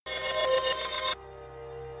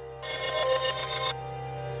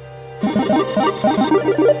Hello,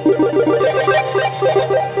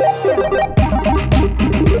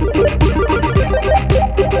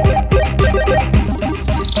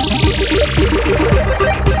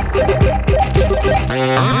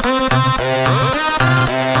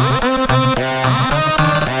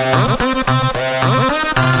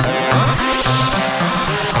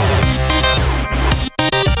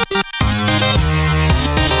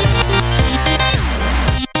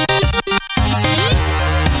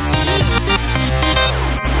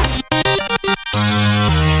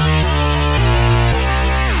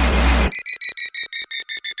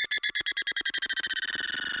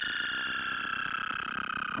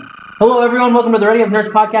 everyone. Welcome to the Ready Up Nerds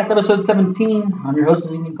Podcast, episode 17. I'm your host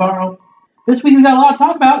this evening, Carl. This week we got a lot to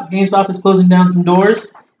talk about. GameStop is closing down some doors,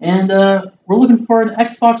 and we're looking for an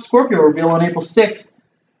Xbox Scorpio reveal on April 6th.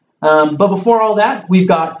 But before all that, we've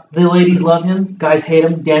got the ladies love him, guys hate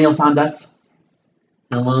him, Daniel Sandas.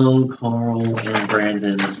 Hello, Carl and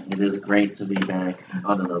Brandon. It is great to be back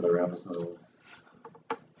on another episode.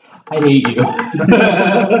 I hate you.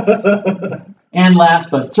 And last,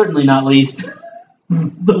 but certainly not least,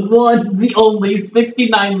 the one, the only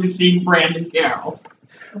 69 machine, Brandon Carroll.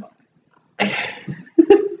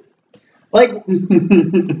 Like,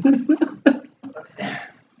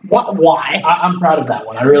 why? I'm proud of that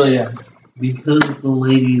one. I really am. Because the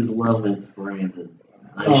ladies love it, Brandon.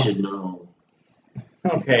 I should know.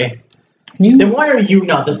 Okay. Then why are you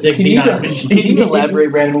not the 69 machine? Can you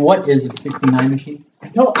elaborate, Brandon? What is a 69 machine? I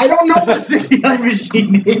don't know what a 69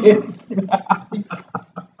 machine is.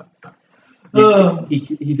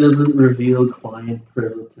 He doesn't reveal client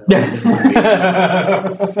privilege.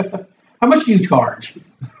 How much do you charge?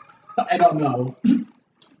 I don't know.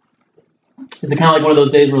 Is it kind of like one of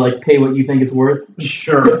those days where, like, pay what you think it's worth?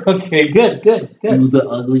 Sure. Okay, good. Do the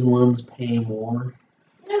ugly ones pay more?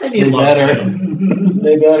 Yeah, they need love too.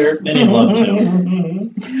 They better. They need love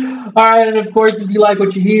too. All right, and of course, if you like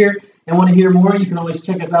what you hear and want to hear more, you can always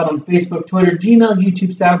check us out on Facebook, Twitter, Gmail,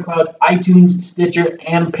 YouTube, SoundCloud, iTunes, Stitcher,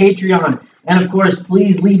 and Patreon. And of course,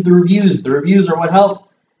 please leave the reviews. The reviews are what help.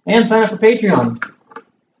 And sign up for Patreon.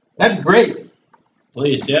 That'd be great.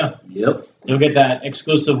 Please, yeah. Yep. You'll get that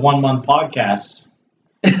exclusive 1 month podcast.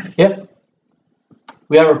 Yep.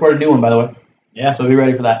 We haven't recorded a new one, by the way. Yeah. So be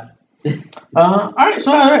ready for that. All right,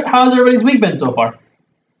 so how's everybody's week been so far?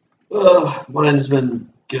 Mine's been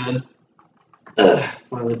good.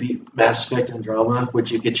 Finally beat Mass Effect Andromeda, which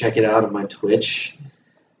you can check it out on my Twitch.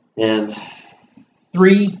 And...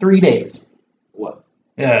 Three days. What?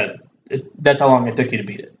 Yeah, that's how long it took you to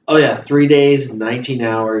beat it. Oh, yeah. 3 days, 19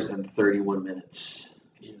 hours, and 31 minutes.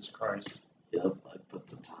 Jesus Christ. Yep, I put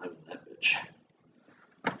some time in that bitch.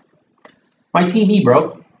 My TV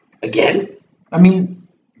broke. Again? I mean,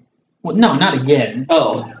 well, no, not again.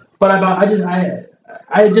 Oh. But I just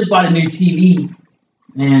bought a new TV,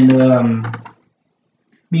 and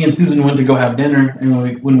me and Susan went to go have dinner,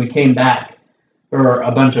 and when we came back, there were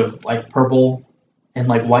a bunch of like purple and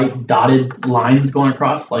like white dotted lines going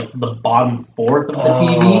across like the bottom fourth of the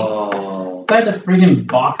TV. So I had to friggin'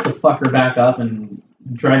 box the fucker back up and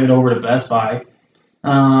drive it over to Best Buy.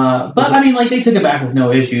 But I mean, like, they took it back with no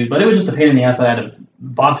issues, but it was just a pain in the ass that I had to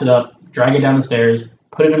box it up, drag it down the stairs,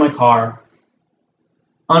 put it in my car,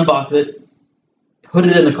 unbox it, put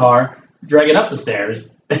it in the car, drag it up the stairs,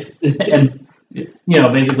 and,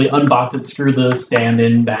 basically unbox it, screw the stand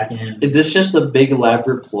in, back in. Is this just a big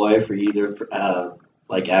elaborate ploy for you to,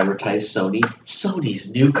 advertise Sony? Sony's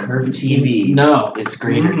new curved TV. No. It's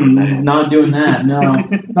greater than that. Not doing that, no.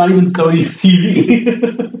 Not even Sony's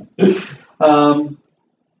TV.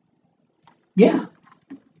 Yeah.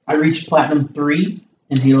 I reached Platinum 3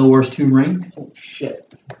 in Halo Wars 2 ranked. Holy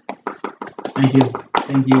shit. Thank you.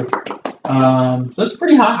 So that's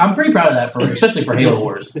pretty hot. I'm pretty proud of that, especially for Halo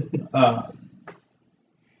Wars.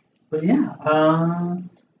 But yeah.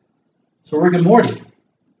 So Rick and Morty.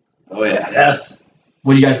 Oh, yeah. Yes.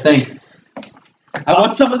 What do you guys think? I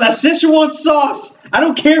want some of that Szechuan sauce. I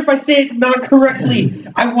don't care if I say it not correctly.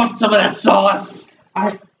 I want some of that sauce.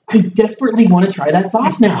 I desperately want to try that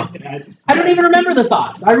sauce now. I don't even remember the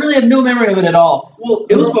sauce. I really have no memory of it at all. Well,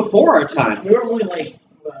 it was before our time. We were only like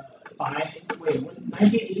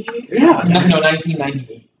 1988? Yeah. No,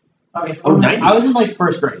 1998. Okay, so 90. I was in like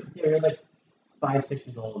first grade. Yeah, we were like 5, 6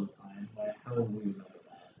 years old at the time. Like, how would we remember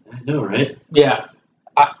that? I know, right? Yeah.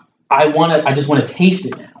 I just want to taste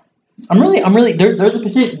it now. I'm really there is a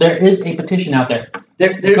petition out there.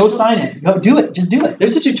 Go sign it. Go do it. Just do it.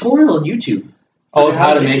 There's a tutorial on YouTube. Oh,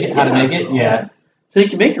 how to make it? Yeah. So you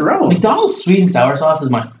can make your own. McDonald's sweet and sour sauce is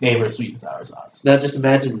my favorite sweet and sour sauce. Now just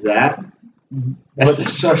imagine that. That's a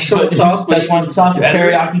Szechuan sauce,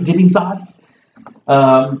 teriyaki dipping sauce.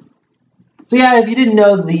 So So yeah, if you didn't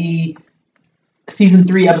know, the season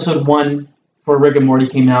 3, episode 1 for Rick and Morty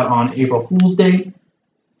came out on April Fool's Day,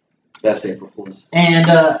 Best April Fools. and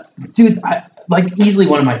dude, easily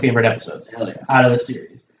one of my favorite episodes Hell yeah. out of the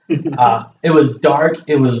series. It was dark,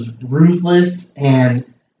 it was ruthless, and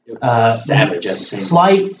Savage at the same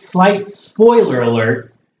time. slight spoiler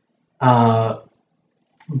alert. But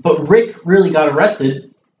Rick really got arrested,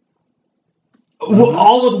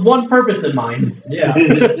 all with one purpose in mind: Yeah.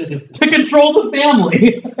 to control the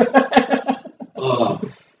family. Oh,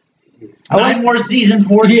 9 more seasons,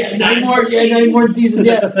 more. Yeah, 9 more seasons.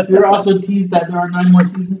 Yeah, we were also teased that there are 9 more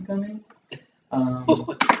seasons coming.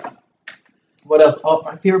 What else? Oh,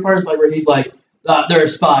 my favorite part is like where he's like, "There are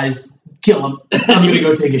spies. Kill them. I'm gonna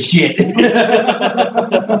go take a shit."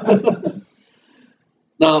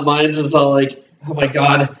 no, mine's is all like, oh my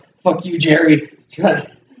god, fuck you, Jerry. Try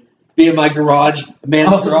to be in my garage. A man's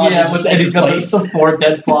garage is a and safe he's got place. the 4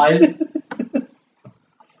 dead flies.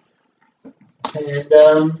 And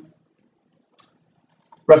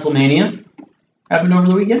WrestleMania happened over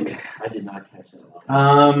the weekend. I did not catch that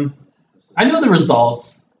one. I know the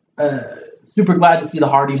results. Super glad to see the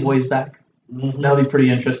Hardy Boys back. Mhm. That'll be pretty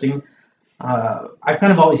interesting. I've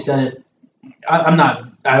kind of always said it.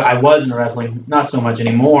 I was in wrestling, not so much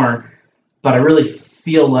anymore, but I really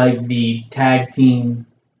feel like the tag team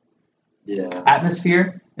Yeah.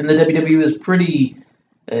 atmosphere in the WWE is pretty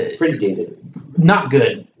Pretty dated. not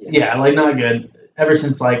good. Yeah, like not good. Ever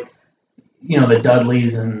since the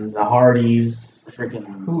Dudleys and the Hardys. Freaking.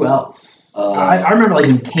 Who else? Uh, I remember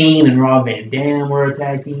when Kane and Rob Van Dam were a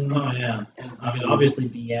tag team. Oh yeah. I mean, obviously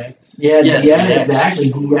DX, Yeah, Yeah, DX, DX.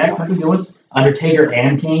 exactly. DX, I could go with Undertaker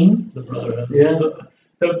and Kane. the Brotherhood. Yeah.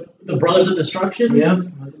 The Brothers of Destruction. Yeah.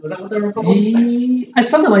 Was that what they were called?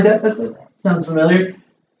 Something like that. That sounds familiar.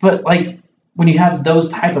 But when you have those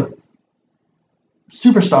type of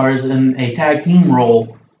superstars in a tag team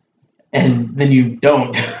role, and then you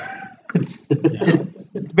don't, it's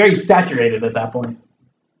very saturated at that point.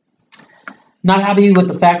 Not happy with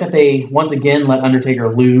the fact that they once again let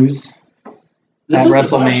Undertaker lose this at is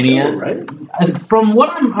his last WrestleMania. show, right? From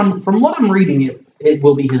what I'm reading, it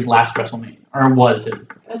will be his last WrestleMania, or was his.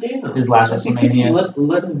 God damn. His last I think you WrestleMania.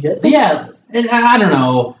 Let him get But yeah, and I don't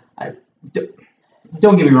know.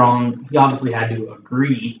 Don't get me wrong. He obviously had to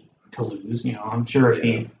agree to lose. I'm sure if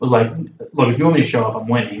he was like, "Look, if you want me to show up, I'm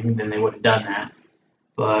winning," then they would have done that.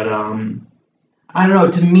 But I don't know.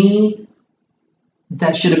 To me,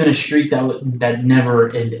 that should have been a streak that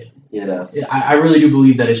never ended. Yeah. I really do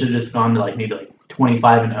believe that it should have just gone to maybe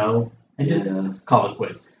 25-0 and just call it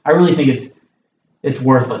quits. I really think it's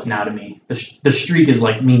worthless now to me. The streak is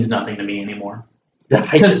means nothing to me anymore. The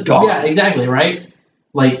hype is gone. Yeah, exactly, right?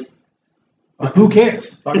 Who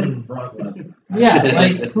cares? Fucking Brock Lesnar. Yeah,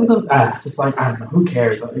 who the it's just I don't know, who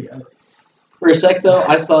cares? For a sec though,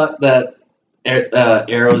 I thought that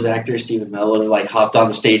Arrow's actor Stephen Amell would have hopped on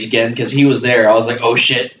the stage again because he was there. I was like, oh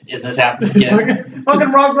shit, is this happening again?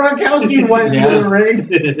 Fucking Rob Gronkowski went into the ring.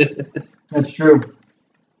 That's true.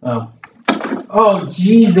 Oh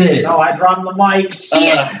Jesus! No, I dropped the mic.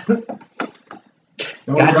 Shit.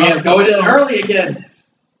 Goddamn, going in early again.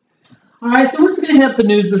 All right, so what's going to hit the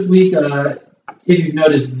news this week? If you've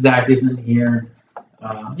noticed, Zach isn't here.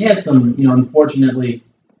 He had some, unfortunately,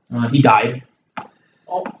 he died.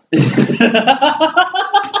 Oh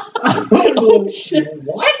shit!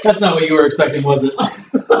 What? That's not what you were expecting, was it?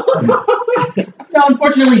 No,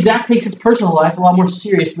 unfortunately, Zach takes his personal life a lot more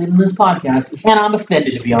seriously than this podcast, and I'm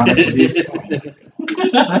offended, to be honest with you.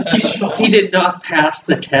 He did not pass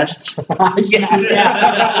the test. Yeah.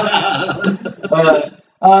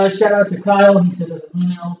 Shout out to Kyle. He sent us an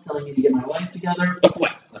email telling me to get my life together.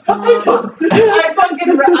 I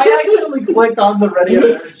accidentally clicked on the Ready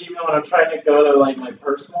Nerd Gmail when I'm trying to go to my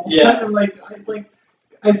personal. Yeah. And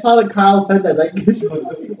I saw that Kyle said that. Get your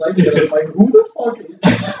fucking life together. I'm like, who the fuck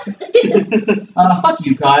is this? Fuck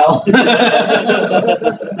you, Kyle.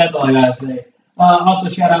 That's all I gotta say. Also,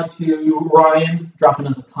 shout out to Ryan dropping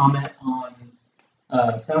us a comment on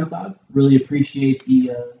SoundCloud. Really appreciate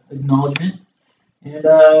the acknowledgement and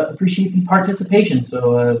appreciate the participation.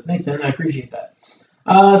 So thanks, man. I appreciate that.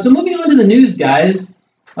 So moving on to the news, guys.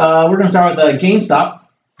 We're going to start with GameStop.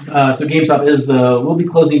 So GameStop will be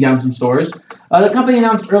closing down some stores. The company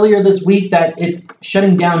announced earlier this week that it's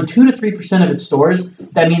shutting down 2 to 3% of its stores.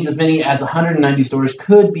 That means as many as 190 stores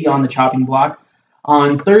could be on the chopping block.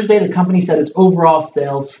 On Thursday, the company said its overall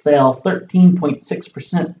sales fell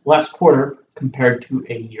 13.6% last quarter compared to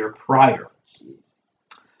a year prior.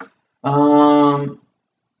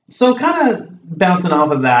 So kind of bouncing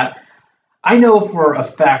off of that, I know for a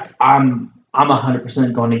fact I'm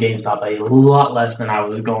 100% going to GameStop a lot less than I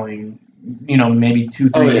was going maybe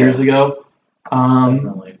 2-3 years ago.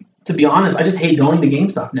 Definitely. To be honest, I just hate going to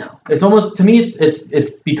GameStop now. It's almost, to me, it's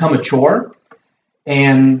become a chore.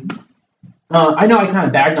 And I know I kind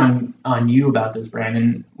of bagged on you about this,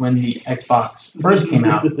 Brandon, when the Xbox first came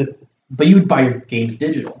out. But you would buy your games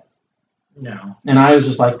digital. No. And I was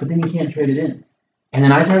just like, but then you can't trade it in. And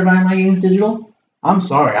then I started buying my games digital. I'm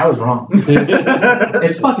sorry, I was wrong.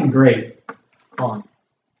 It's fucking great. Wrong.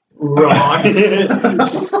 Wrong. Gotta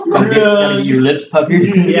get your lips puckered.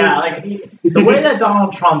 Yeah, like the way that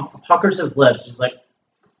Donald Trump puckers his lips is like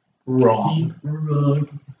wrong.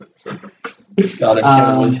 God, if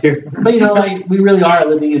Kevin was here. But like we really are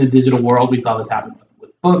living in a digital world. We saw this happen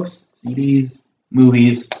with books, CDs,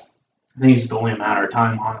 movies. I think it's just only a matter of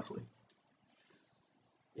time, honestly.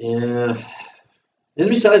 Yeah. And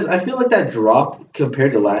besides, I feel like that drop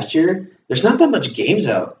compared to last year, there's not that much games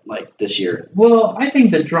out like this year. Well, I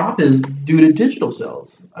think the drop is due to digital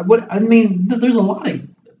sales. There's a lot of.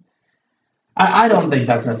 I don't think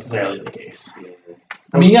that's necessarily the case.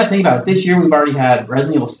 I mean, you got to think about it. This year we've already had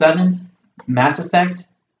Resident Evil 7, Mass Effect,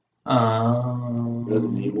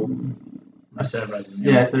 Resident Evil. I said Resident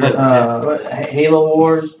Evil. Yeah, so Halo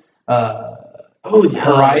Wars,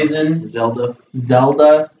 Horizon,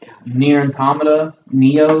 Zelda, Nier Automata,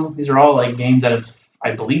 Neo. These are all like games that have,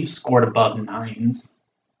 I believe, scored above 9s.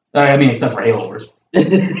 Except for Halo Wars,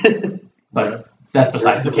 but that's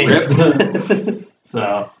besides the case.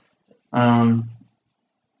 So, I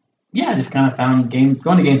just kind of found going to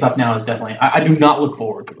GameStop now is definitely. I do not look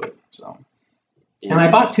forward to it. So, and I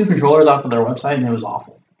bought 2 controllers off of their website, and it was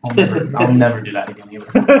awful. I'll never do that again either.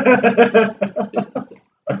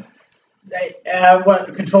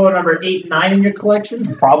 What controller number 8 and 9 in your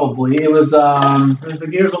collection? Probably it was. It was the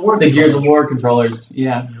Gears of War. The Gears of War controllers.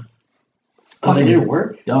 Yeah. Oh, they didn't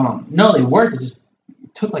work? Dumb. No, they worked. It just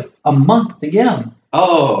took like a month to get them.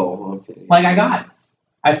 Oh, okay. Like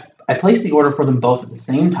I placed the order for them both at the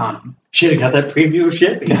same time. Should have got that premium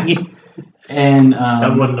shipping. And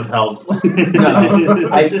that wouldn't have helped.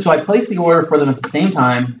 No, so I placed the order for them at the same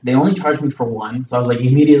time. They only charged me for one, so I was like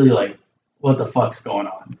immediately like, "What the fuck's going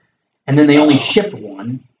on?" And then they only shipped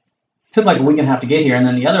one. It took like a week and a half to get here, and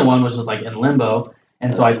then the other one was just like in limbo.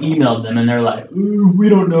 And so I emailed them, and they're like, "Ooh, we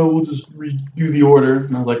don't know. We'll just redo the order."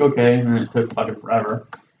 And I was like, "Okay." And then it took fucking forever.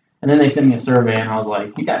 And then they sent me a survey, and I was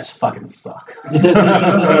like, "You guys fucking suck."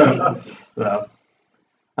 So,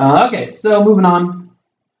 okay, so moving on.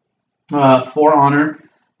 For Honor.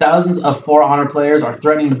 Thousands of For Honor players are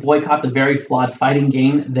threatening to boycott the very flawed fighting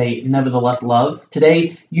game they nevertheless love.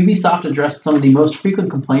 Today, Ubisoft addressed some of the most frequent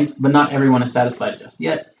complaints, but not everyone is satisfied just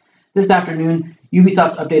yet. This afternoon,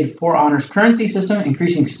 Ubisoft updated For Honor's currency system,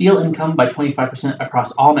 increasing steel income by 25%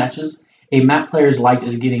 across all matches. A map players liked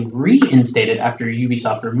is getting reinstated after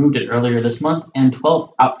Ubisoft removed it earlier this month, and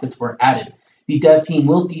 12 outfits were added. The dev team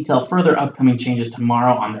will detail further upcoming changes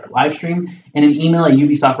tomorrow on their live stream. In an email, a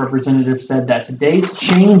Ubisoft representative said that today's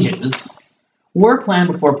changes were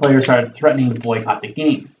planned before players started threatening to boycott the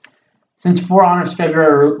game. Since For Honor's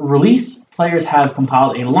February release, players have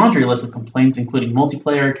compiled a laundry list of complaints, including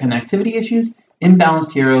multiplayer connectivity issues,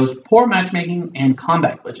 imbalanced heroes, poor matchmaking, and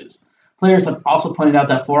combat glitches. Players have also pointed out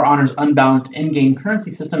that For Honor's unbalanced in-game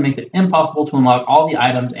currency system makes it impossible to unlock all the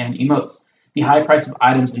items and emotes. The high price of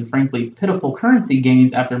items and frankly pitiful currency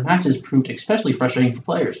gains after matches proved especially frustrating for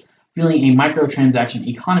players, fueling a microtransaction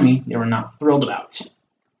economy they were not thrilled about.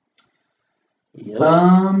 Yep.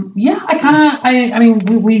 We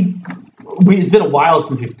it's been a while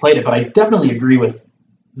since we've played it, but I definitely agree with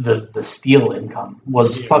the steel income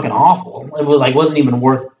was fucking awful. It wasn't even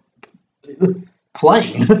worth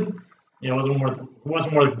playing. It wasn't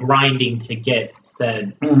worth grinding to get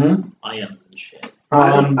said items and shit.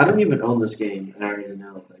 I don't even own this game, and I already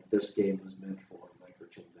know like this game was meant for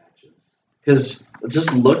microtransactions. Because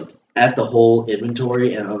just look at the whole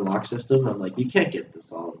inventory and unlock system. I'm like, you can't get this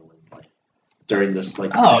all in one during this I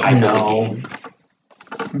hype know. of the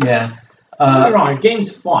game. Yeah. Don't get me wrong, the game's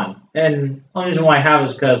fun, and the only reason why I have it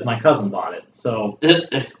is because my cousin bought it. So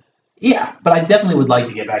yeah, but I definitely would like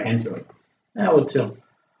to get back into it. yeah, I would too.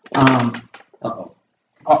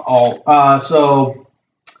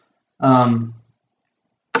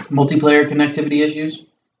 Multiplayer connectivity issues.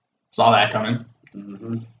 Saw that coming.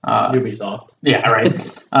 Mm-hmm. Ubisoft. Yeah, right.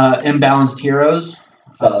 Imbalanced heroes.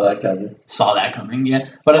 Saw that coming. Yeah.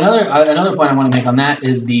 But another point I want to make on that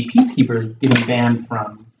is the Peacekeeper getting banned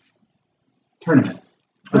from tournaments.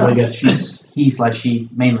 Because I guess she,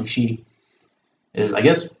 mainly she, is, I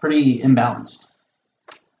guess, pretty imbalanced.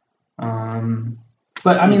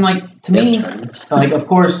 But I mean, like, to me, like, of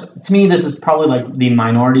course, to me, this is probably like the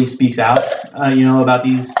minority speaks out, about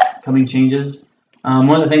these coming changes.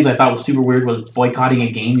 One of the things I thought was super weird was boycotting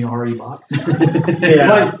a game you already bought.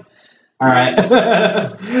 Yeah. All right.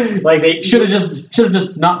 Like they should have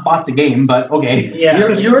just not bought the game, but okay.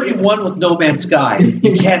 Yeah. You already won with No Man's Sky.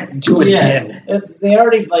 You can't do it Yeah. again. They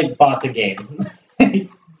already like bought the game.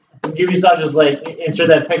 Ubisoft just like insert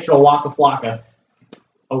that picture of Waka Flocka.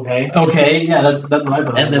 Okay. Okay, yeah, that's what I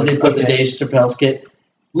thought. And then they put the Dave Chappelle skit.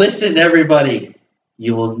 Listen, everybody,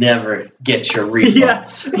 you will never get your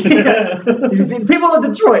refunds. Yeah. People of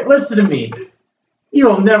Detroit, listen to me. You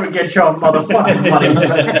will never get your motherfucking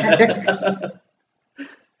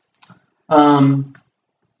money.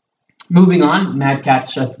 Moving on, Mad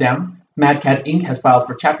Catz shuts down. Mad Catz Inc. has filed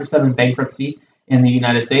for Chapter 7 bankruptcy in the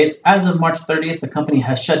United States. As of March 30th, the company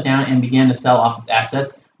has shut down and began to sell off its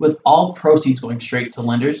assets, with all proceeds going straight to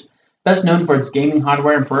lenders. Best known for its gaming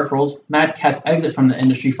hardware and peripherals, Mad Catz's exit from the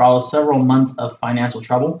industry follows several months of financial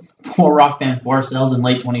trouble. Before Rock Band 4 sales in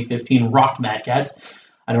late 2015 rocked Mad Catz.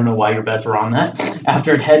 I don't know why your bets were on that.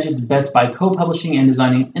 After it hedged its bets by co-publishing and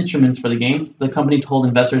designing instruments for the game, the company told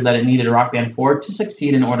investors that it needed Rock Band 4 to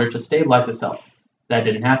succeed in order to stabilize itself. That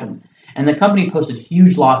didn't happen. And the company posted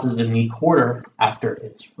huge losses in the quarter after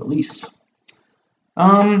its release.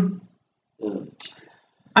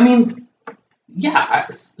 I mean, yeah.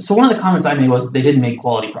 So one of the comments I made was they didn't make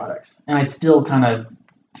quality products, and I still kind of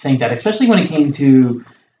think that, especially when it came to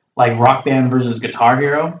like Rock Band versus Guitar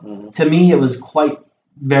Hero. Mm-hmm. To me, it was quite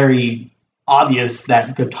very obvious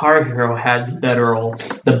that Guitar Hero had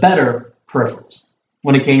the better peripherals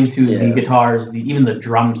when it came to the guitars, even the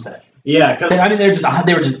drum set. Yeah, because I mean, they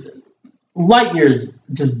were just light years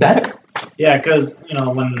just better. Yeah, because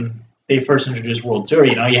when they first introduced World Tour,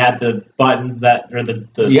 you had the buttons that or the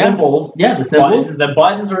cymbals. Yeah, the cymbals. The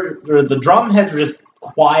buttons or the drum heads were just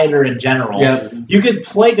quieter in general. Yeah. You could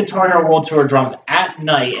play Guitar Hero World Tour drums at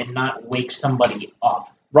night and not wake somebody up.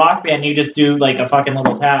 Rock Band, you just do like a fucking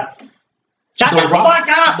little tap. Shut the fuck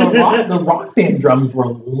up! The Rock Band drums were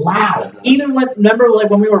loud. Even remember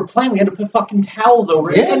when we were playing, we had to put fucking towels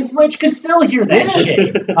over it, and Rich could still hear that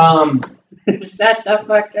shit. Shut the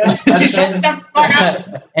fuck up. Shut the fuck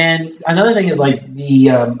up. And another thing is like the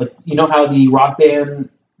you know how the Rock Band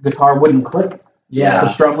guitar wouldn't click? Yeah. The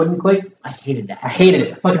strum wouldn't click? I hated that. I hated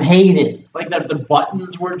it. I fucking hated it. Like the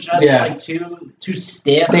buttons were just like too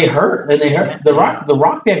stiff. They hurt, and they hurt. The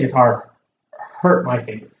Rock Band guitar hurt my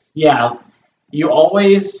fingers. Yeah. You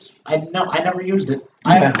always I never used it.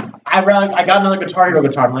 Yeah. I got another Guitar Hero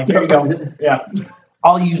guitar. I'm like, here you go. Yeah.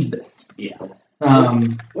 I'll use this. Yeah.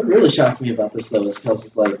 What really shocked me about this though is because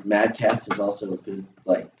it's like Mad Catz is also a good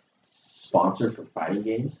like sponsor for fighting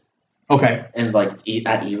games. Okay. And like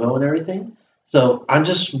at Evo and everything. So I'm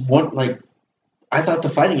just I thought the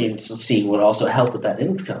fighting game scene would also help with that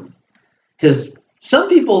income, because some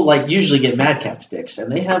people like usually get Mad Catz sticks and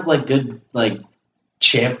they have like good like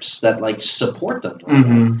champs that like support them.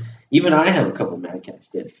 Mm-hmm. Even I have a couple Mad Catz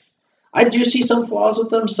sticks. I do see some flaws with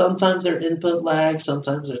them. Sometimes they're input lag,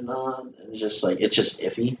 sometimes they're not. And it's just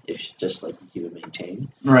iffy if you just like you keep it maintained.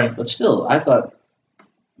 Right. But still, I thought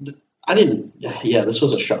I didn't. Yeah, this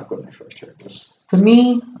was a shock when I first heard this. To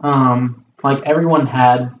me, like everyone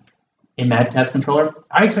had a Mad Catz controller.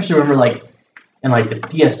 I especially remember like in like the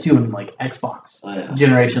PS2 and like Xbox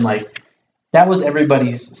generation, like that was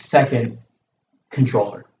everybody's second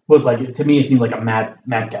controller. Was like, to me it seemed like a Mad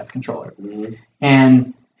Catz controller. Mm-hmm.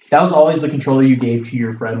 And that was always the controller you gave to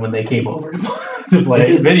your friend when they came over to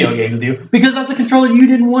play video games with you, because that's the controller you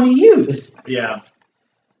didn't want to use. Yeah.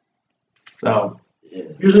 So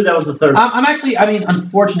usually that was the third. I'm actually, I mean,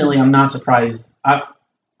 unfortunately, I'm not surprised.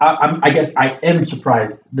 I guess I am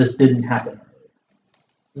surprised this didn't happen.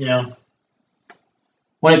 Yeah.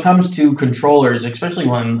 When it comes to controllers, especially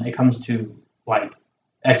when it comes to like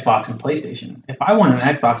Xbox and PlayStation, if I want an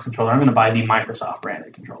Xbox controller, I'm going to buy the Microsoft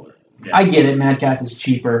branded controller. Yeah. I get it. Mad Catz is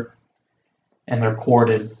cheaper, and they're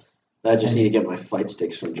corded. I just need to get my fight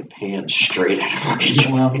sticks from Japan straight out of fucking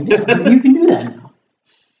Japan. Well, yeah, you can do that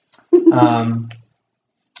now.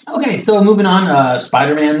 Okay, so moving on.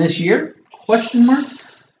 Spider-Man this year? Question mark.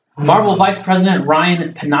 Marvel Vice President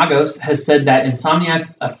Ryan Penagos has said that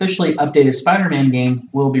Insomniac's officially updated Spider-Man game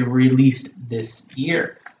will be released this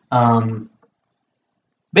year.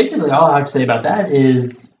 Basically, all I have to say about that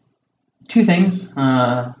is two things.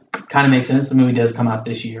 Kind of makes sense. The movie does come out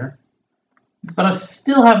this year. But I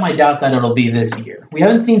still have my doubts that it'll be this year. We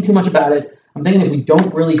haven't seen too much about it. I'm thinking if we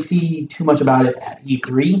don't really see too much about it at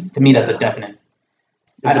E3, to me that's a definite.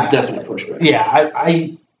 It's a definite pushback. Yeah,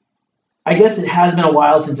 I guess it has been a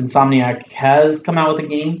while since Insomniac has come out with a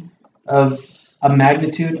game of a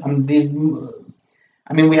magnitude. I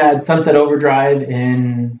mean, we had Sunset Overdrive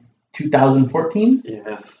in 2014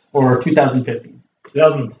 or 2015.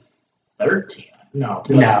 2013. No,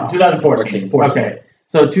 No. 2014. 14. Okay,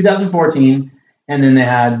 so 2014, and then they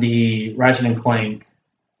had the Ratchet and Clank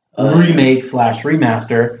remake /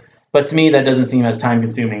 remaster. But to me, that doesn't seem as time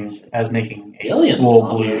consuming as making The only a full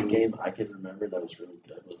Insomniac blue. game I can remember that was really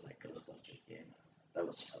good was that Ghostbusters game. That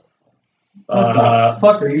was so What the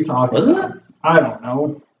fuck are you talking Wasn't about? I don't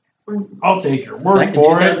know. I'll take your fun. word Back in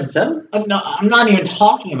for it. 2007? I'm not even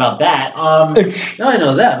talking about that. No, I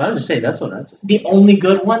know that, but I'm just saying that's what I just. The only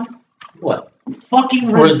good one, What? fucking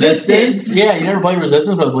Resistance? Resistance. Yeah, you never played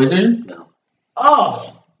Resistance with PlayStation? No.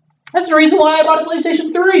 Oh, That's the reason why I bought a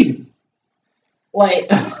PlayStation 3. like,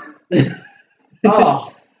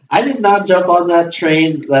 oh, I did not jump on that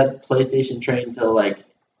train, that PlayStation train, until like.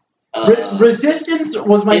 Resistance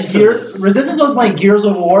was my Infamous. Resistance was my Gears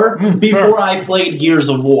of War before sure. I played Gears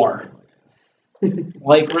of War.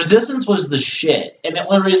 Like Resistance was the shit, and the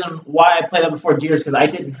only reason why I played that before Gears because I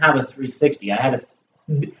didn't have a 360. I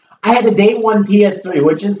had the day one PS3,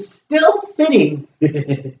 which is still sitting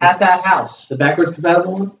at that house. The backwards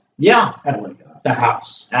compatible one? Yeah, Oh my god. The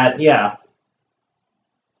house. yeah.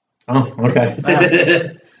 Oh,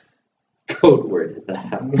 okay. Code word the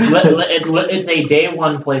house. It's a day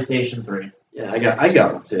one PlayStation 3. Yeah, I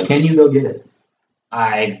got one too. Can you go get it?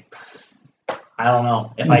 I don't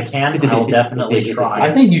know. If I can, I will definitely I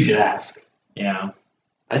try. think you should ask. Yeah.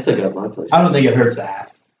 I still got my PlayStation. I don't think it hurts to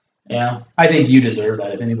ask. Yeah. I think you deserve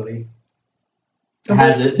that if anybody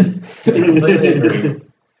has it. Completely agree.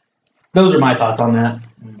 Those are my thoughts on that.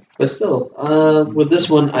 But still, with this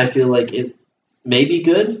one, I feel like it may be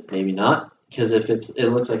good, maybe not. Because if it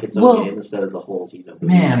looks like its own Well, game instead of the whole,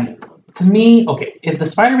 man. To me, okay, if the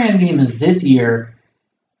Spider-Man game is this year,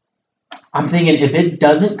 I'm thinking if it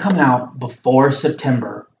doesn't come out before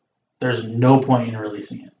September, there's no point in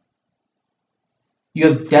releasing it. You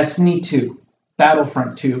have Destiny 2,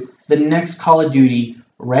 Battlefront 2, the next Call of Duty,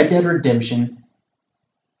 Red Dead Redemption.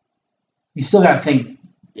 You still got to think,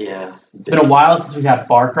 Yeah. it's been a while since we've had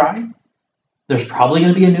Far Cry. There's probably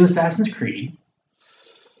going to be a new Assassin's Creed.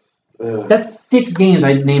 That's 6 games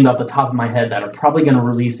I named off the top of my head that are probably going to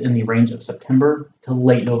release in the range of September to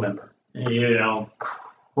late November. You know.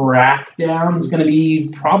 Crackdown is going to be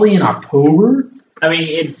probably in October. I'm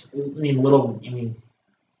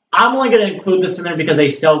only going to include this in there because they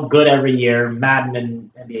sell good every year, Madden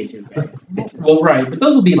and NBA 2K. Well, right, but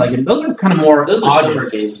those will be those are kind of more Those are summer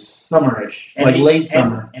August, games. summerish, like late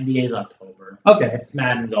summer. NBA's October. Okay,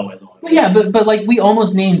 Madden's always on. but yeah, but like we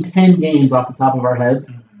almost named 10 games off the top of our heads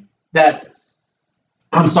that.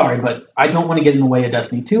 I'm sorry, but I don't want to get in the way of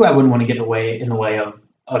Destiny 2. I wouldn't want to get in the way of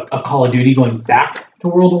a Call of Duty going back to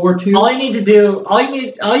World War II. All you need to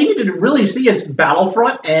really see is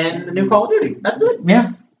Battlefront and the new Call of Duty. That's it.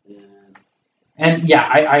 Yeah. And yeah,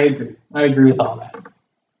 I agree. I agree with all that.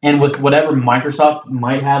 And with whatever Microsoft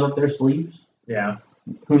might have up their sleeves, Yeah.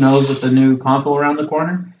 who knows with the new console around the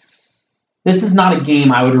corner, this is not a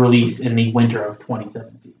game I would release in the winter of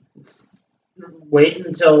 2017. Wait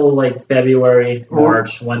until like February,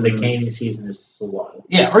 March when the gaming season is slow.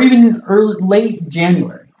 Yeah, or even late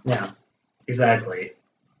January. Yeah, exactly.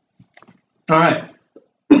 All right.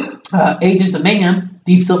 Agents of Mayhem.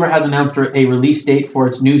 Deep Silver has announced a release date for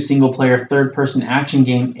its new single-player third-person action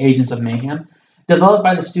game, Agents of Mayhem. Developed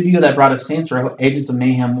by the studio that brought us Saints Row, Agents of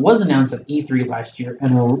Mayhem was announced at E3 last year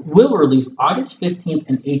and will release August 15th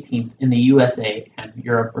and 18th in the USA and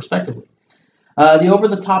Europe, respectively. The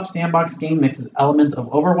over-the-top sandbox game mixes elements of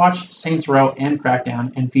Overwatch, Saints Row, and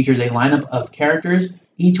Crackdown and features a lineup of characters,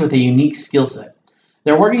 each with a unique skill set.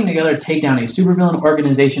 They're working together to take down a supervillain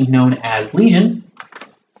organization known as Legion.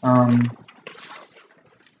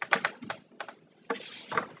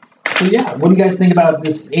 So yeah, what do you guys think about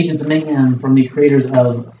this Agents of Mayhem from the creators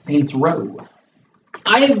of Saints Row?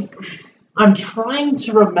 I'm trying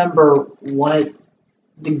to remember what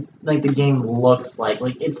the game looks like.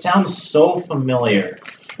 Like it sounds so familiar.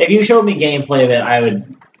 If you showed me gameplay of it, I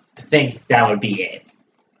would think that would be it.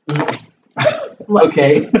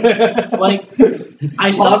 Okay. Like I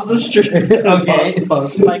saw Pause the stream. Okay.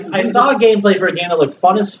 like I saw gameplay for a game that looked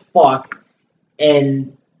fun as fuck,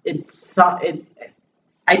 and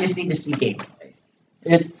I just need to see gameplay.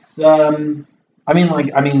 It's like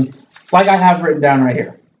I have written down right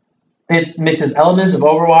here. It mixes elements of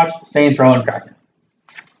Overwatch, Saints Row, and Crackdown.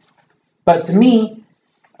 But to me,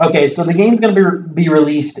 okay, so the game's going to be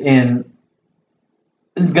released on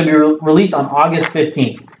August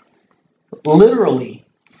 15th. Literally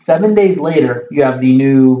 7 days later, you have the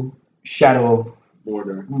new Shadow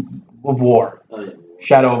Border. of War. Oh, yeah.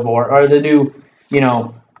 Shadow of War, or the new,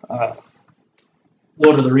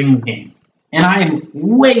 Lord of the Rings game. And I am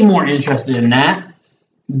way more interested in that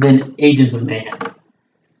than Agents of Mayhem.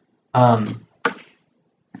 I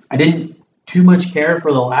didn't too much care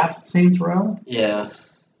for the last Saints Row, Yeah.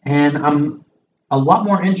 and I'm a lot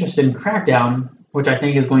more interested in Crackdown, which I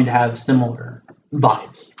think is going to have similar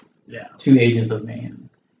vibes Yeah. to Agents of Mayhem.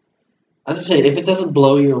 I'm just saying, if it doesn't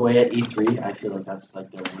blow you away at E3, I feel like that's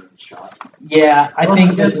like their one shot. Yeah, I Well,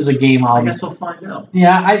 think I this guess- is a game I I'll. guess we'll find out.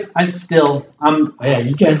 Yeah, I'm. Oh, yeah,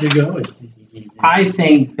 you guys are going. I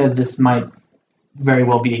think that this might very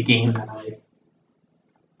well be a game that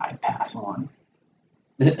I pass on.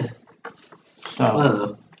 I So don't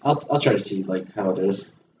know. I'll try to see like how it is.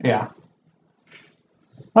 yeah.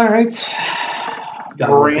 All right, Got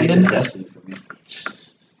more faith in Brandon. Destiny for me.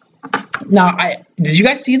 Now, did you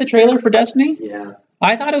guys see the trailer for Destiny? Yeah.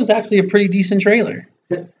 I thought it was actually a pretty decent trailer.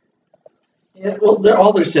 Yeah. Well,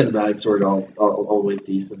 all their cinematics were always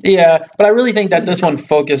decent. Yeah, but I really think that this one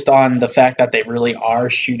focused on the fact that they really are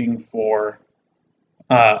shooting for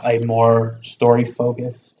a more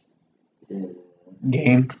story-focused Yeah.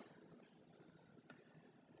 game.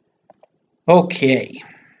 Okay.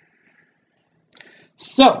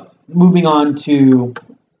 So, moving on to...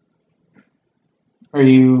 Are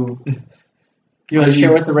you... You want to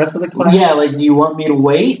share with the rest of the class? Yeah, like, do you want me to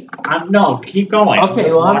wait? No, keep going. Okay,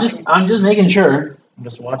 well, I'm just making sure. I'm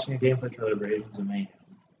just watching a gameplay trailer for Agents of Mayhem.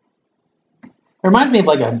 It reminds me of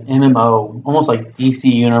like an MMO, almost like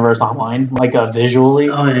DC Universe Online, like visually.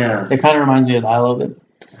 Oh yeah. It kind of reminds me of that a little bit.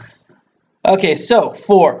 Okay, so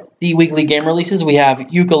for the weekly game releases, we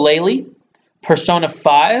have Ukulele, Persona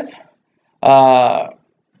 5, what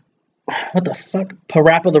the fuck?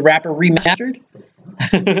 Parappa the Rapper Remastered,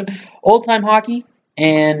 Old Time Hockey,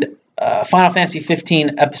 and Final Fantasy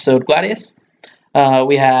 15 Episode Gladius.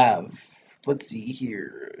 We have, let's see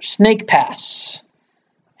here, Snake Pass,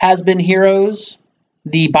 Has Been Heroes,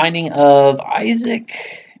 The Binding of Isaac,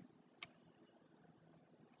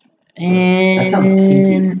 and That sounds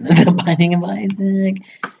kinky. The Binding of Isaac,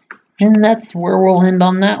 and that's where we'll end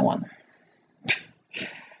on that one.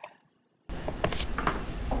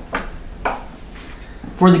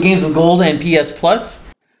 For the Games of Gold and PS Plus,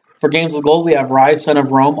 for Games of Gold we have Rise, Son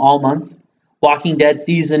of Rome all month, Walking Dead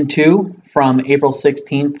Season 2 from April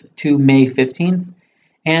 16th to May 15th,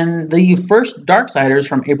 and the first Darksiders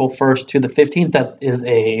from April 1st to the 15th. That is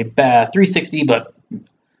a 360, but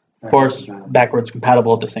of course backwards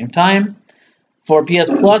compatible at the same time. For PS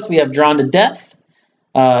Plus, we have Drawn to Death,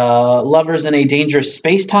 Lovers in a Dangerous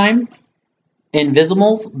Space-Time,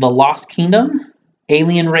 Invisibles, The Lost Kingdom,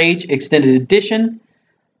 Alien Rage Extended Edition,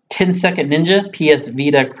 10 Second Ninja, PS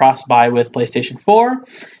Vita cross-buy with PlayStation 4,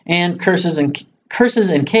 and Curses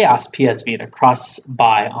and Chaos PS Vita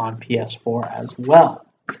cross-buy on PS4 as well.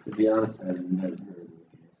 To be honest, I've never heard of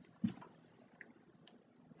it.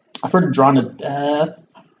 I've heard of Drawn to Death.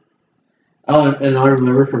 Oh, and I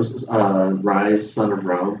remember from Rise, Son of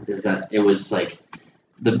Rome, is that it was like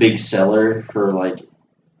the big seller for like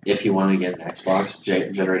if you wanted to get an Xbox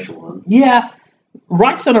Generation 1. Yeah,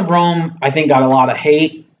 Rise, Son of Rome, I think got a lot of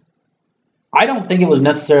hate. I don't think it was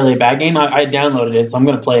necessarily a bad game. I downloaded it, so I'm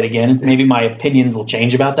going to play it again. Maybe my opinions will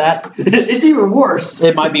change about that. It's even worse.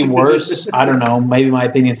 It might be worse. I don't know. Maybe my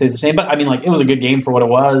opinion stays the same. But, I mean, like, it was a good game for what it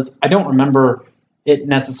was. I don't remember it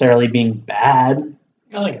necessarily being bad.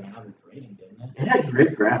 Got like an average rating, didn't it? It had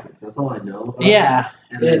great graphics. That's all I know. about Yeah.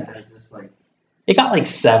 it. And then I just like. It got, like,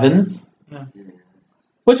 7s, Yeah.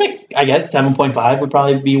 which I guess 7.5 would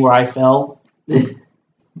probably be where I fell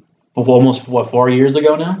almost, 4 years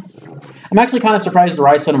ago now? I'm actually kind of surprised the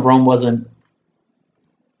Rise, Son of Rome wasn't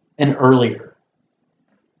an earlier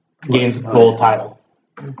Games of Gold title.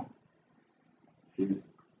 Dude.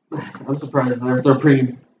 I'm surprised they're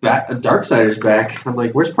bringing back Darksiders back. I'm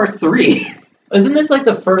like, where's part 3? Isn't this like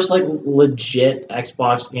the first like legit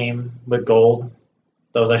Xbox game with gold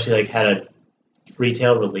that was actually like had a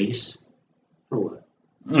retail release? For what?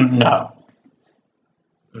 No.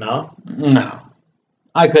 No? No.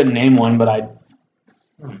 I couldn't name one, but I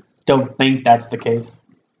don't think that's the case.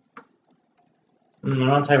 I'm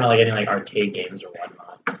not talking about like any like arcade games or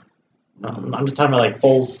whatnot. I'm just talking about like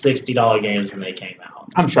full $60 games when they came out.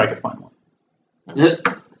 I'm sure I could find one.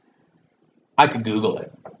 I could Google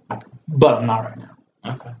it, but I'm not right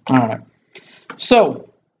now. Okay. All right. So,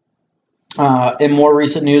 in more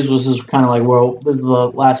recent news, this is kind of like, well, this is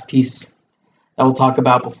the last piece that we'll talk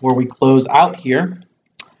about before we close out here.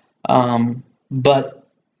 But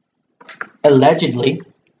allegedly,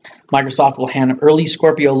 Microsoft will hand an early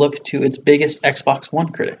Scorpio look to its biggest Xbox One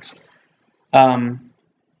critics.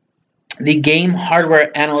 The game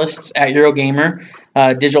hardware analysts at Eurogamer,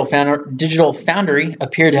 Digital Foundry,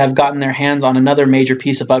 appear to have gotten their hands on another major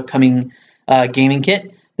piece of upcoming gaming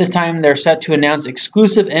kit. This time, they're set to announce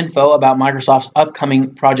exclusive info about Microsoft's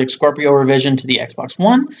upcoming Project Scorpio revision to the Xbox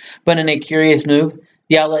One, but in a curious move,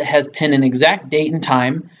 the outlet has pinned an exact date and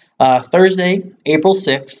time, Thursday, April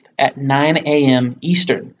 6th at 9 a.m.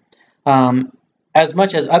 Eastern. As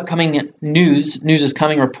much as upcoming news is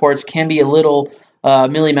coming reports can be a little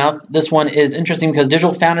mealy-mouthed, this one is interesting because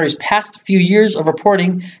Digital Foundry's past few years of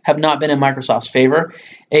reporting have not been in Microsoft's favor.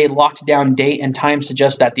 A locked-down date and time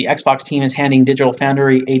suggests that the Xbox team is handing Digital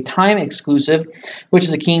Foundry a time exclusive, which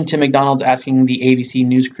is akin to McDonald's asking the ABC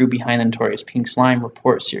News crew behind the notorious Pink Slime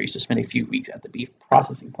report series to spend a few weeks at the beef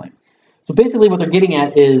processing plant. So basically what they're getting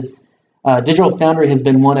at is Digital Foundry has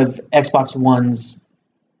been one of Xbox One's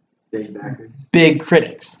big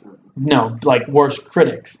critics. No, like worst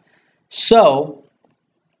critics. So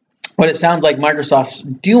what it sounds like Microsoft's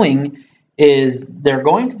doing is they're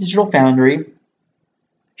going to Digital Foundry,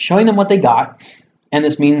 showing them what they got, and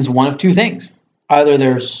this means one of two things. Either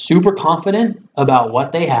they're super confident about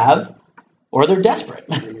what they have, or they're desperate.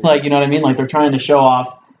 Like, you know what I mean? Like, they're trying to show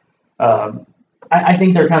off. I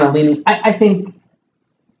think they're kind of leaning. I think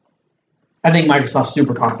Microsoft's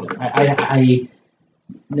super confident.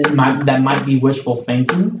 That might be wishful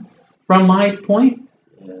thinking from my point.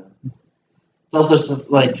 It's also just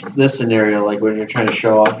like this scenario, like when you're trying to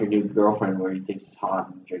show off your new girlfriend where you think it's hot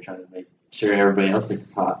and you're trying to make sure everybody else thinks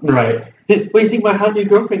it's hot. Right. What do you think of my hot new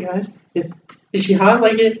girlfriend, guys? Is she hot?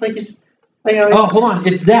 Oh, hold on.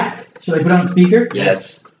 It's Zach. Should I put on speaker?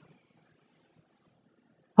 Yes.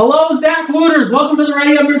 Hello, Zach Wooters. Welcome to the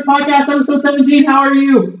Radio Nerds Podcast, episode 17. How are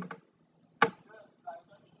you?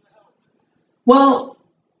 Well,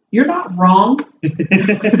 you're not wrong.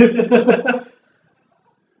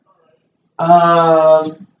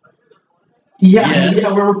 Yes.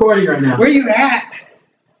 Yeah, we're recording right now. Where you at?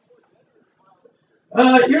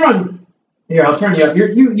 You're on. Here, I'll turn you up.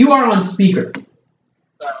 You are on speaker.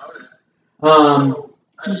 Well,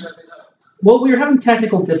 we were having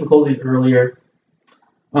technical difficulties earlier.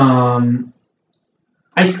 I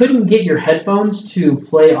couldn't get your headphones to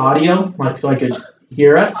play audio, like so I could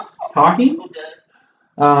hear us talking.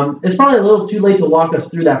 It's probably a little too late to walk us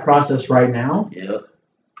through that process right now. Yep.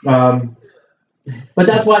 But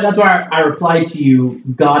that's why I replied to you,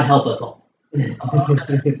 God help us all.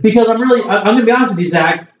 Because I'm gonna be honest with you,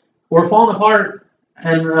 Zach, we're falling apart,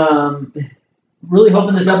 and really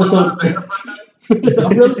hoping this episode I'm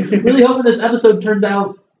really hoping this episode turns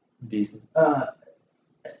out decent.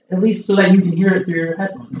 At least so that you can hear it through your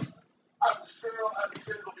headphones. I'm sure it'll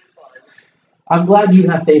be fine. I'm glad you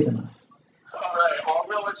have faith in us. All right, well, I'm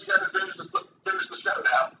going to let you guys finish the show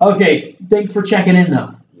now. Okay, thanks for checking in,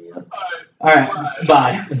 though. Yeah. All right,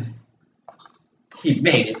 bye. He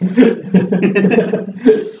made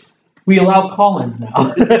it. We allow call-ins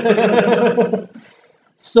now.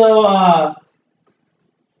 So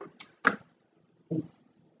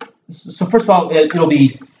first of all, it'll be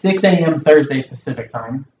 6 a.m. Thursday Pacific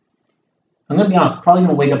time. I'm going to be honest, probably going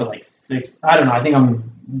to wake up at like 6. I don't know. I think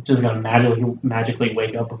I'm just going to magically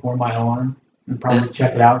wake up before my alarm and probably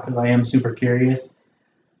check it out because I am super curious.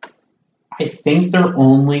 I think they're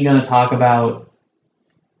only going to talk about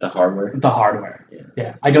the hardware. The hardware.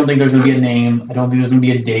 Yeah. I don't think there's going to be a name. I don't think there's going to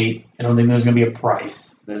be a date. I don't think there's going to be a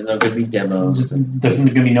price. There's not going to be demos. There's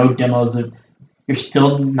going to be no demos. That you're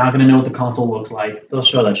still not going to know what the console looks like. They'll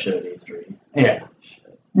show that shit at E3. Yeah.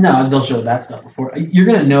 No, they'll show that stuff before. You're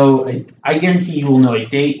going to know, I guarantee you will know a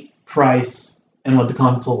date, price, and what the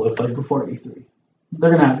console looks like before E3.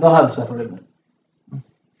 They'll have a separate event.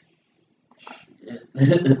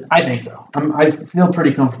 I think so. I feel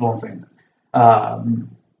pretty comfortable in saying that.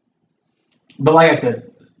 But like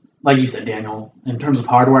you said, Daniel, in terms of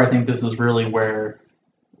hardware, I think this is really where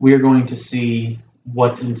we're going to see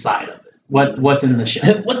what's inside of it. What's in the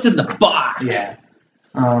shell. What's in the box?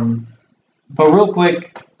 Yeah. But real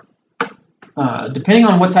quick, depending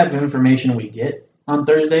on what type of information we get on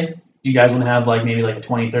Thursday, do you guys want to have maybe a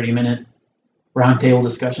 20-30 minute roundtable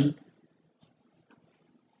discussion?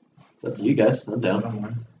 Up to you guys. I'm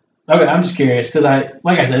down. Okay, I'm just curious because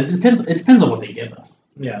like I said, it depends on what they give us.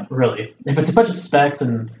 Yeah. Really. If it's a bunch of specs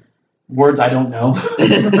and words I don't know,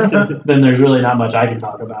 then there's really not much I can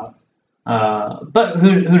talk about. But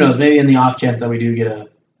who knows? Maybe in the off chance that we do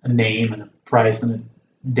get a name and a price and a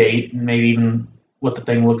date and maybe even what the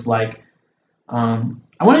thing looks like. I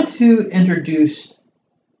wanted to introduce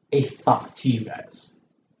a thought to you guys.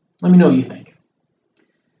 Let me know what you think.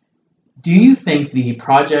 Do you think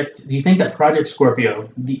that Project Scorpio,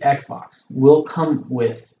 the Xbox, will come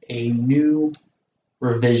with a new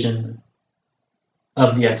revision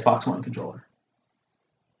of the Xbox One controller?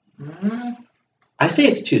 I say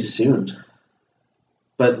it's too soon,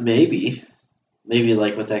 but maybe. maybe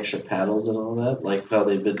like with extra paddles and all that, like how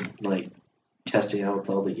they've been like testing out with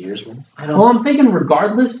all the Gears ones. I don't. Well, I'm thinking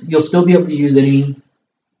regardless, you'll still be able to use any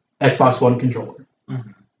Xbox One controller.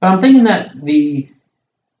 Mhm. But I'm thinking that the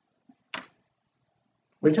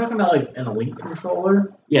We're talking about like an Elite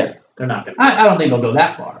controller. Yeah. They're not gonna. I don't think they'll go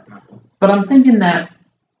that far. But I'm thinking that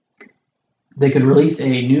they could release a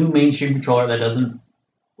new mainstream controller that doesn't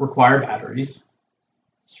require batteries.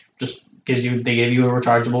 Just they give you a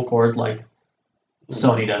rechargeable cord like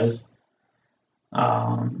Sony does.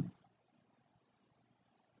 I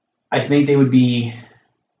think they would be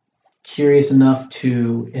curious enough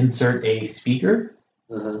to insert a speaker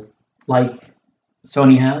Uh-huh. like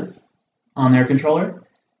Sony has on their controller.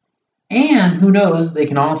 And who knows, they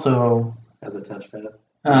can also Have the touchpad.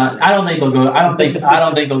 I don't think they'll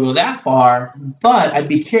go that far, but I'd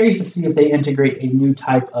be curious to see if they integrate a new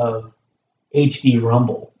type of HD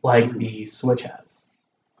rumble like the Switch has.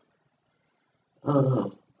 I don't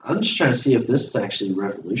know. I'm just trying to see if this actually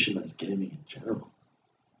revolutionized gaming in general.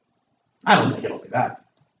 I don't think it'll do that.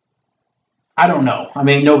 I don't know. I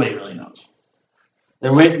mean, nobody really knows.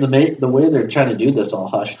 The way they're trying to do this all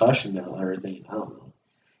hush hush and everything, I don't know.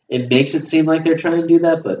 It makes it seem like they're trying to do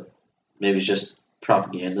that, but maybe it's just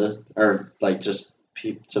propaganda or like just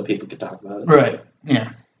so people could talk about it. Right.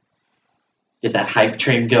 Yeah. Get that hype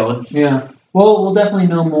train going. Yeah. Well, we'll definitely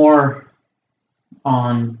know more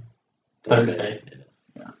on Thursday.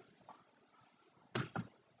 Yeah.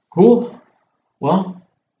 Cool. Well,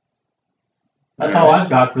 that's all I've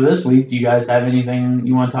got for this week. Do you guys have anything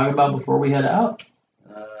you want to talk about before we head out?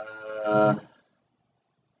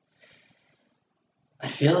 I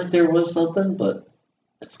feel like there was something, but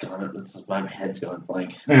it's gone. My head's going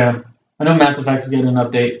blank. Yeah. I know Mass Effect's getting an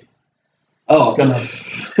update. Oh,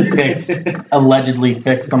 It's gonna allegedly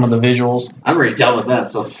fix some of the visuals. I'm already done with that,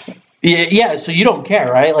 so Yeah, so you don't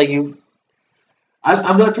care, right? Like you.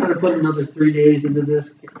 I'm not trying to put another 3 days into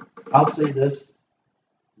this. I'll say this: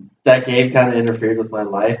 that game kind of interfered with my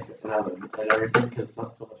life and everything because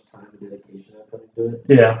not so much time and dedication I put into it.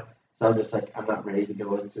 Yeah. So I'm just like I'm not ready to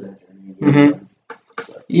go into that journey again.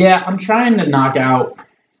 Yeah, I'm trying to knock out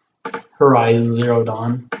Horizon Zero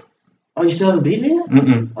Dawn. Oh, you still haven't beaten it yet?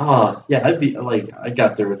 Mm-mm. Oh, yeah, I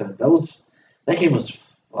got there with that. That game was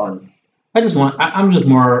fun. I just want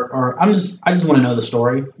to know the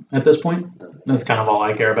story at this point. That's kind of all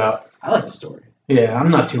I care about. I like the story. Yeah, I'm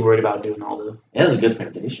not too worried about doing It has a good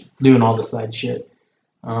foundation. all the side shit.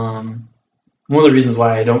 One of the reasons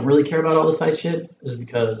why I don't really care about all the side shit is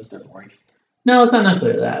because They're boring. no, it's not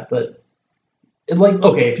necessarily that, but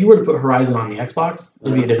if you were to put Horizon on the Xbox,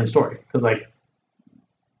 it'd be a different story because I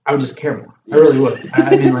would just care more. I really would.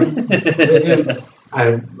 I mean,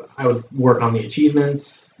 I would work on the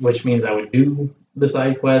achievements, which means I would do the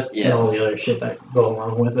side quests and all the other shit that go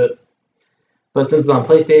along with it. But since it's on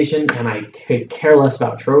PlayStation and I could care less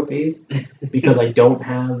about trophies because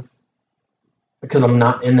because I'm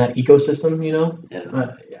not in that ecosystem, you know.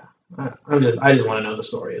 I just want to know the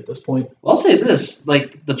story at this point. Well, I'll say this: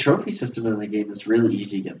 like the trophy system in the game is really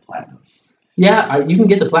easy to get platinums. Yeah, you can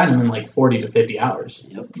get the platinum in like 40 to 50 hours.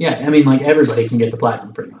 Yep. Yeah, I mean, like everybody can get the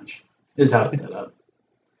platinum pretty much. Is how it's set up.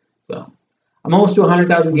 So, I'm almost to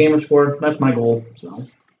 100,000 gamer score. That's my goal. So.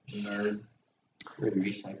 Nerd. Ready to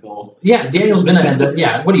reach that goal. Yeah, Daniel's been ahead.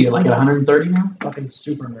 What are you like at 130 now? Fucking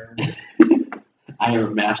super nerd. I am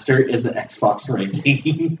a master in the Xbox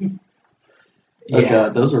ranking. Yeah.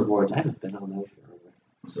 Those rewards, I haven't been on those forever.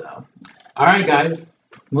 So, all right, guys.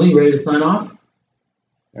 Well, you ready to sign off?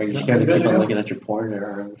 Are you just No, going to good keep to on go. looking at your porn?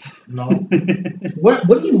 Or... No. What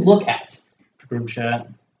do you look at? Group chat.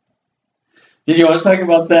 Did you want to talk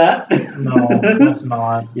about that? No, that's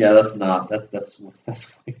not. Yeah, that's not. That's way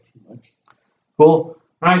too much. Cool.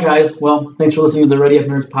 All right, guys. Well, thanks for listening to the Ready Up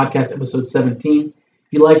Nerds podcast, episode 17. If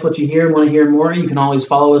you like what you hear and want to hear more, you can always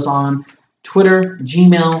follow us on Twitter,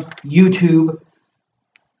 Gmail, YouTube,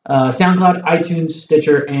 SoundCloud, iTunes,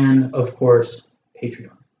 Stitcher, and, of course,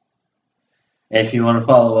 Patreon. And if you want to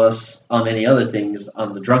follow us on any other things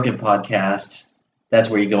on the Drunken Podcast, that's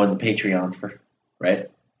where you go in the Patreon for, right?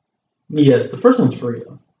 Yes, the first one's free,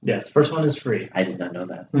 though. Yes, first one is free. I did not know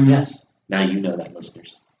that. Mhm. Yes. Now you know that,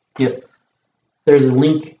 listeners. Yep. There's a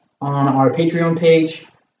link on our Patreon page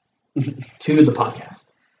to the podcast.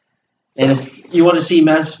 And if you want to see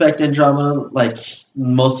Mass Effect Andromeda, like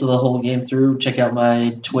most of the whole game through, check out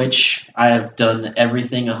my Twitch. I have done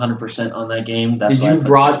everything 100% on that game. That's Did why I you put-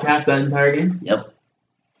 broadcast that entire game? Yep.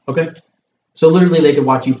 Okay. So literally they could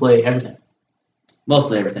watch you play everything.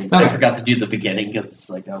 Mostly everything. Okay. I forgot to do the beginning because it's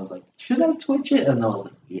like I was like, should I Twitch it? And I was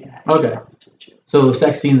like, yeah. I should Okay. probably Twitch it. So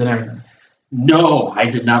sex scenes and everything. No, I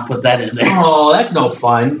did not put that in there. Oh, that's no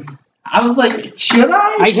fun. I was like, should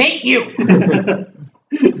I? I hate you.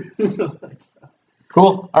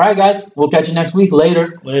 Cool. All right, guys. We'll catch you next week.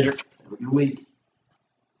 Later. Later. Have a good week.